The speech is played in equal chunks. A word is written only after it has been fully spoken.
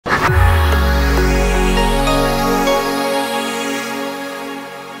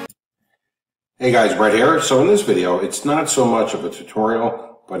Hey guys, Brett here. So in this video, it's not so much of a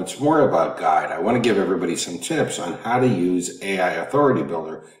tutorial, but it's more about a guide. I want to give everybody some tips on how to use AI Authority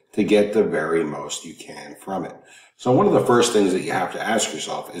Builder to get the very most you can from it. So one of the first things that you have to ask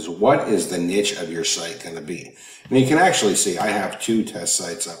yourself is, what is the niche of your site going to be? And you can actually see I have two test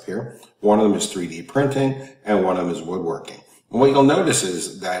sites up here. One of them is 3D printing and one of them is woodworking. And what you'll notice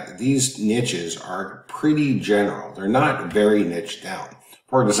is that these niches are pretty general. They're not very niche down.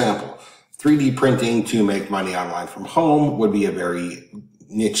 For example, 3D printing to make money online from home would be a very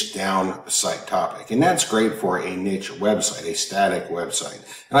niche down site topic. And that's great for a niche website, a static website.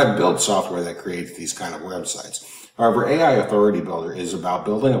 And I've built software that creates these kind of websites. However, AI Authority Builder is about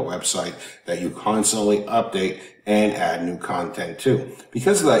building a website that you constantly update and add new content to.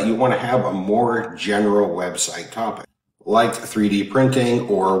 Because of that, you want to have a more general website topic, like 3D printing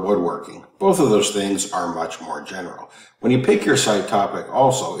or woodworking. Both of those things are much more general. When you pick your site topic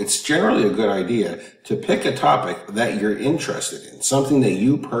also, it's generally a good idea to pick a topic that you're interested in, something that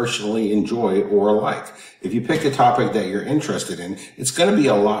you personally enjoy or like. If you pick a topic that you're interested in, it's going to be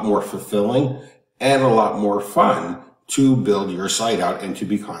a lot more fulfilling and a lot more fun to build your site out and to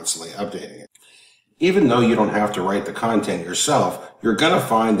be constantly updating it. Even though you don't have to write the content yourself, you're going to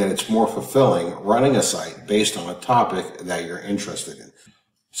find that it's more fulfilling running a site based on a topic that you're interested in.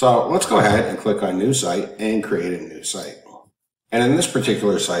 So let's go ahead and click on New Site and create a new site. And in this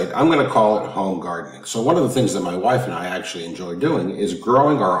particular site, I'm going to call it Home Gardening. So one of the things that my wife and I actually enjoy doing is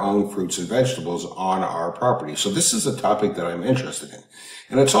growing our own fruits and vegetables on our property. So this is a topic that I'm interested in.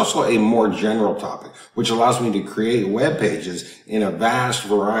 And it's also a more general topic, which allows me to create web pages in a vast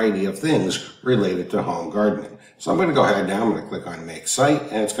variety of things related to home gardening. So I'm going to go ahead now, I'm going to click on Make Site,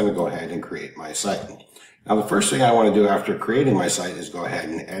 and it's going to go ahead and create my site. Now, the first thing I want to do after creating my site is go ahead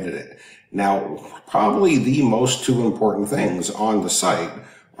and edit it. Now, probably the most two important things on the site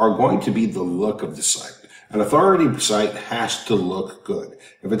are going to be the look of the site. An authority site has to look good.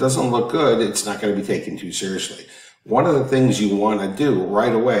 If it doesn't look good, it's not going to be taken too seriously. One of the things you want to do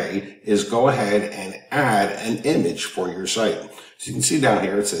right away is go ahead and add an image for your site. So you can see down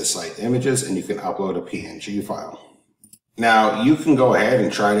here it says Site Images, and you can upload a PNG file. Now, you can go ahead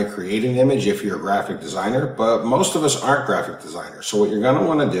and try to create an image if you're a graphic designer, but most of us aren't graphic designers. So what you're going to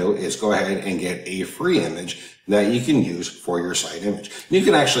want to do is go ahead and get a free image that you can use for your site image. You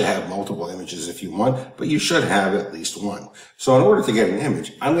can actually have multiple images if you want, but you should have at least one. So in order to get an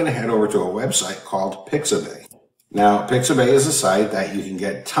image, I'm going to head over to a website called Pixabay. Now, Pixabay is a site that you can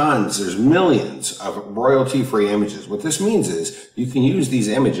get tons, there's millions of royalty-free images. What this means is you can use these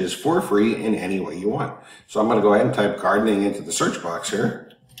images for free in any way you want. So I'm going to go ahead and type gardening into the search box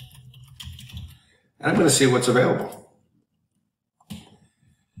here. And I'm going to see what's available.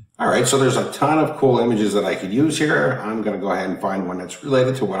 All right, so there's a ton of cool images that I could use here. I'm going to go ahead and find one that's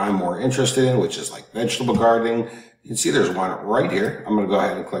related to what I'm more interested in, which is like vegetable gardening. You can see there's one right here. I'm going to go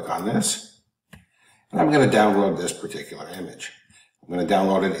ahead and click on this. And I'm going to download this particular image. I'm going to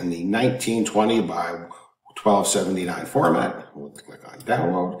download it in the 1920 by 1279 format. We'll click on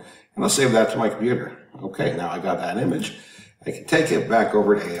download, and I'll save that to my computer. Okay, now I got that image. I can take it back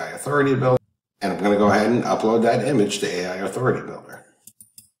over to AI Authority Builder, and I'm going to go ahead and upload that image to AI Authority Builder.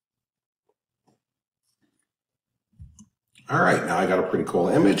 All right, now I got a pretty cool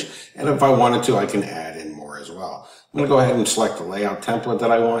image, and if I wanted to, I can add in more as well. I'm going to go ahead and select the layout template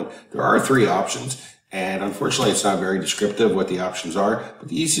that I want. There are three options. And unfortunately, it's not very descriptive what the options are, but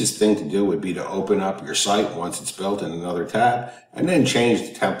the easiest thing to do would be to open up your site once it's built in another tab, and then change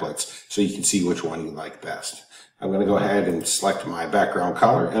the templates so you can see which one you like best. I'm going to go ahead and select my background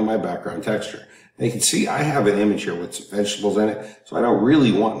color and my background texture. Now you can see I have an image here with some vegetables in it, so I don't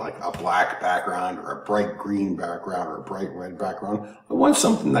really want like a black background or a bright green background or a bright red background. I want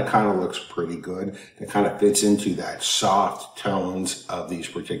something that kind of looks pretty good, that kind of fits into that soft tones of these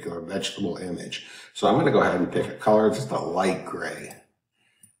particular vegetable image. So I'm going to go ahead and pick a color, just a light gray.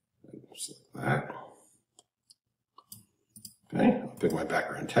 Just like that. Okay, I'll pick my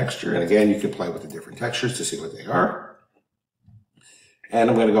background texture. And again, you can play with the different textures to see what they are. And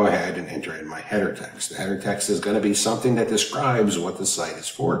I'm going to go ahead and enter in my header text. The header text is going to be something that describes what the site is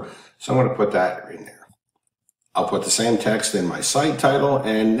for. So I'm going to put that in there. I'll put the same text in my site title,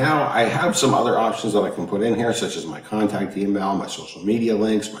 and now I have some other options that I can put in here, such as my contact email, my social media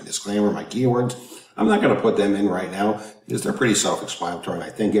links, my disclaimer, my keywords. I'm not going to put them in right now because they're pretty self-explanatory, and I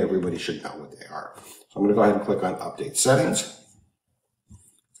think everybody should know what they are. So I'm going to go ahead and click on Update Settings.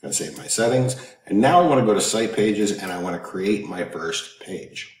 I'm going to save my settings, and now I want to go to Site Pages, and I want to create my first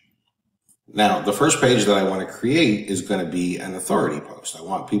page. Now, the first page that I want to create is going to be an authority post. I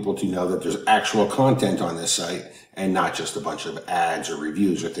want people to know that there's actual content on this site and not just a bunch of ads or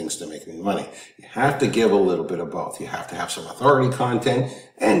reviews or things to make me money. You have to give a little bit of both. You have to have some authority content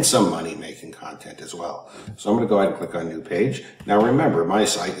and some money-making content as well. So I'm going to go ahead and click on New Page. Now, remember, my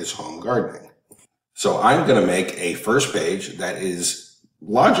site is home gardening. So I'm going to make a first page that is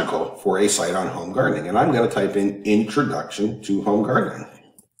logical for a site on home gardening. And I'm going to type in Introduction to Home Gardening.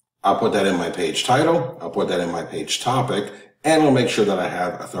 I'll put that in my page title, I'll put that in my page topic, and I'll make sure that I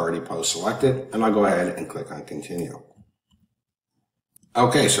have authority post selected, and I'll go ahead and click on continue.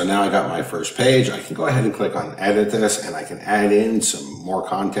 Okay, so now I got my first page. I can go ahead and click on edit this, and I can add in some more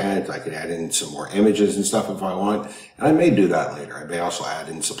content. I can add in some more images and stuff if I want, and I may do that later. I may also add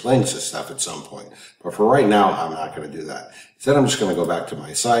in some links and stuff at some point, but for right now, I'm not going to do that. Instead, I'm just going to go back to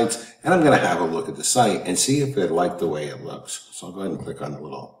my sites, and I'm going to have a look at the site and see if I like the way it looks. So I'll go ahead and click on the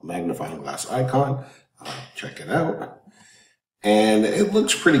little magnifying glass icon, check it out. And it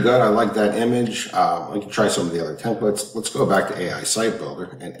looks pretty good. I like that image. I can try some of the other templates. Let's go back to AI Site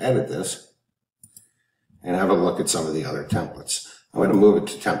Builder and edit this and have a look at some of the other templates. I'm going to move it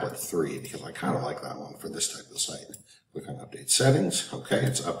to template 3 because I kind of like that one for this type of site. Click on Update Settings. Okay,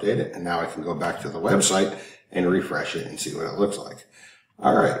 it's updated. And now I can go back to the website and refresh it and see what it looks like.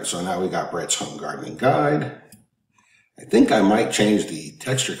 All right, so now we got Brett's Home Gardening Guide. I think I might change the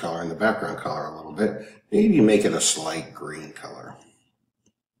texture color and the background color a little bit. Maybe make it a slight green color.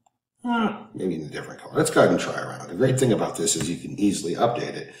 Maybe in a different color. Let's go ahead and try around. The great thing about this is you can easily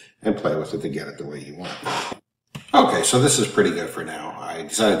update it and play with it to get it the way you want. Okay, so this is pretty good for now. I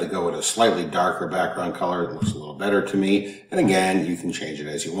decided to go with a slightly darker background color. It looks a little better to me. And again, you can change it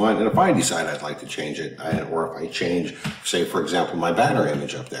as you want. And if I decide I'd like to change it, or if I change, say, for example, my banner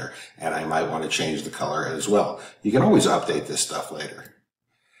image up there, and I might want to change the color as well, you can always update this stuff later.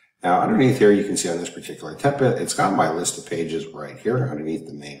 Now, underneath here, you can see on this particular template, it's got my list of pages right here underneath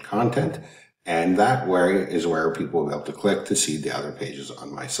the main content. And that way is where people will be able to click to see the other pages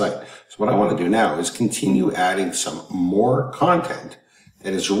on my site. So what I want to do now is continue adding some more content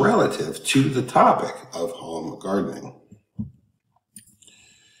that is relative to the topic of home gardening.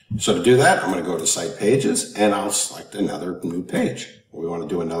 So to do that, I'm going to go to Site Pages and I'll select another new page. We want to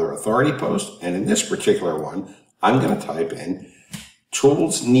do another authority post. And in this particular one, I'm going to type in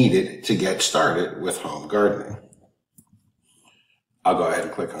tools needed to get started with home gardening. I'll go ahead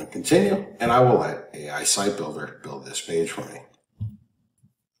and click on continue, and I will let AI Site Builder build this page for me.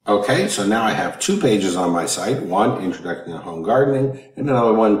 Okay, so now I have 2 pages on my site, one Introduction to Home Gardening, and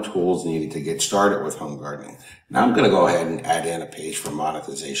another one, Tools Needed to Get Started with Home Gardening. Now I'm going to go ahead and add in a page for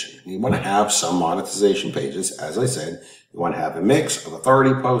monetization. You want to have some monetization pages. As I said, you want to have a mix of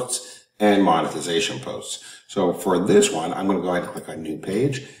authority posts and monetization posts. So for this one, I'm going to go ahead and click on New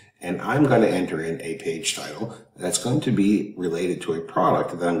Page, and I'm going to enter in a page title that's going to be related to a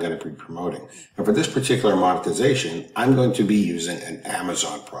product that I'm going to be promoting. And for this particular monetization, I'm going to be using an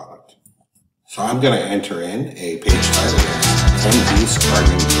Amazon product. So I'm going to enter in a page title that's 10-piece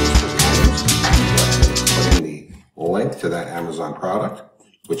gardening tools for beginners. Put in the link to that Amazon product,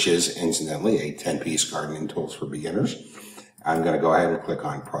 which is incidentally a 10-piece gardening tools for beginners. I'm going to go ahead and click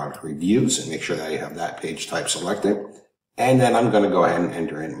on product reviews and make sure that I have that page type selected. And then I'm going to go ahead and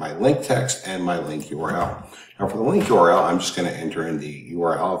enter in my link text and my link URL. Now for the link URL, I'm just going to enter in the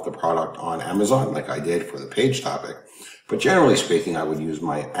URL of the product on Amazon like I did for the page topic. But generally speaking, I would use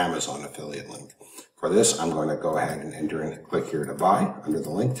my Amazon affiliate link. For this, I'm going to go ahead and enter in click here to buy under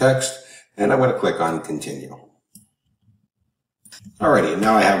the link text. And I'm going to click on continue. Alrighty,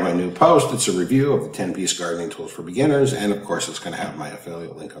 now I have my new post. It's a review of the 10-piece gardening tools for beginners. And of course, it's going to have my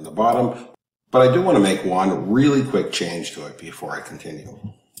affiliate link on the bottom. But I do want to make one really quick change to it before I continue.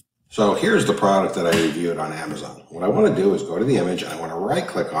 So here's the product that I reviewed on Amazon. What I want to do is go to the image and I want to right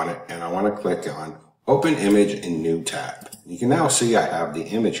click on it and I want to click on Open Image in New Tab. You can now see I have the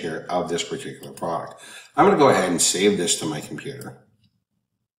image here of this particular product. I'm going to go ahead and save this to my computer.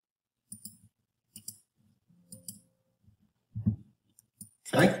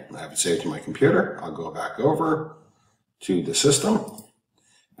 Okay, I have it saved to my computer. I'll go back over to the system.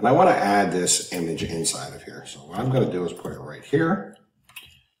 And I want to add this image inside of here. So what I'm going to do is put it right here.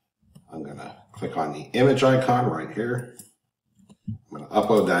 I'm going to click on the image icon right here. I'm going to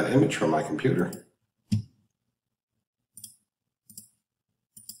upload that image from my computer.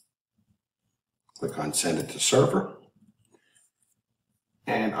 Click on Send It to Server.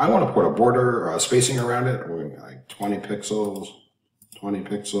 And I want to put a border spacing around it, like 20 pixels,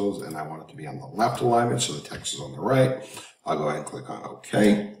 and I want it to be on the left alignment so the text is on the right. I'll go ahead and click on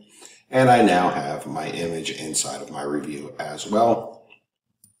OK. And I now have my image inside of my review as well.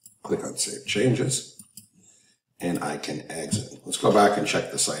 click on Save Changes, and I can exit. Let's go back and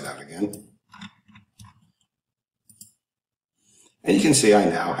check the site out again. And you can see I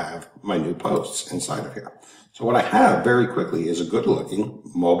now have my new posts inside of here. So what I have very quickly is a good looking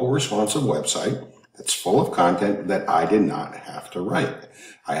mobile responsive website that's full of content that I did not have to write.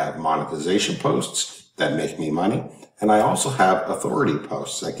 I have monetization posts that make me money, and I also have authority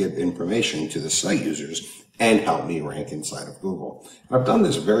posts that give information to the site users and help me rank inside of Google. And I've done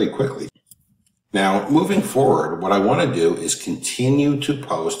this very quickly. Now, moving forward, what I want to do is continue to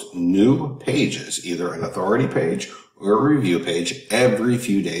post new pages, either an authority page or a review page every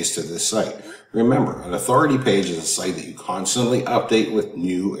few days to this site. Remember, an authority page is a site that you constantly update with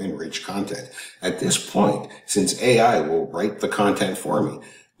new and rich content. At this point, since AI will write the content for me,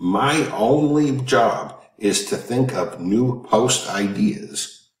 my only job is to think of new post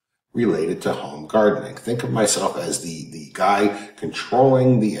ideas related to home gardening. Think of myself as the guy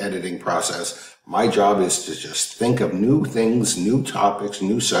controlling the editing process. My job is to just think of new things, new topics,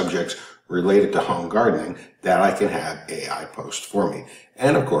 new subjects related to home gardening that I can have AI post for me.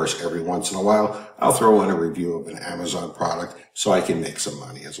 And of course, every once in a while, I'll throw in a review of an Amazon product so I can make some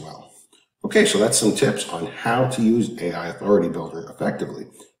money as well. Okay, so that's some tips on how to use AI Authority Builder effectively.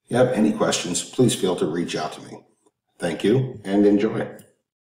 If you have any questions, please feel free to reach out to me. Thank you and enjoy.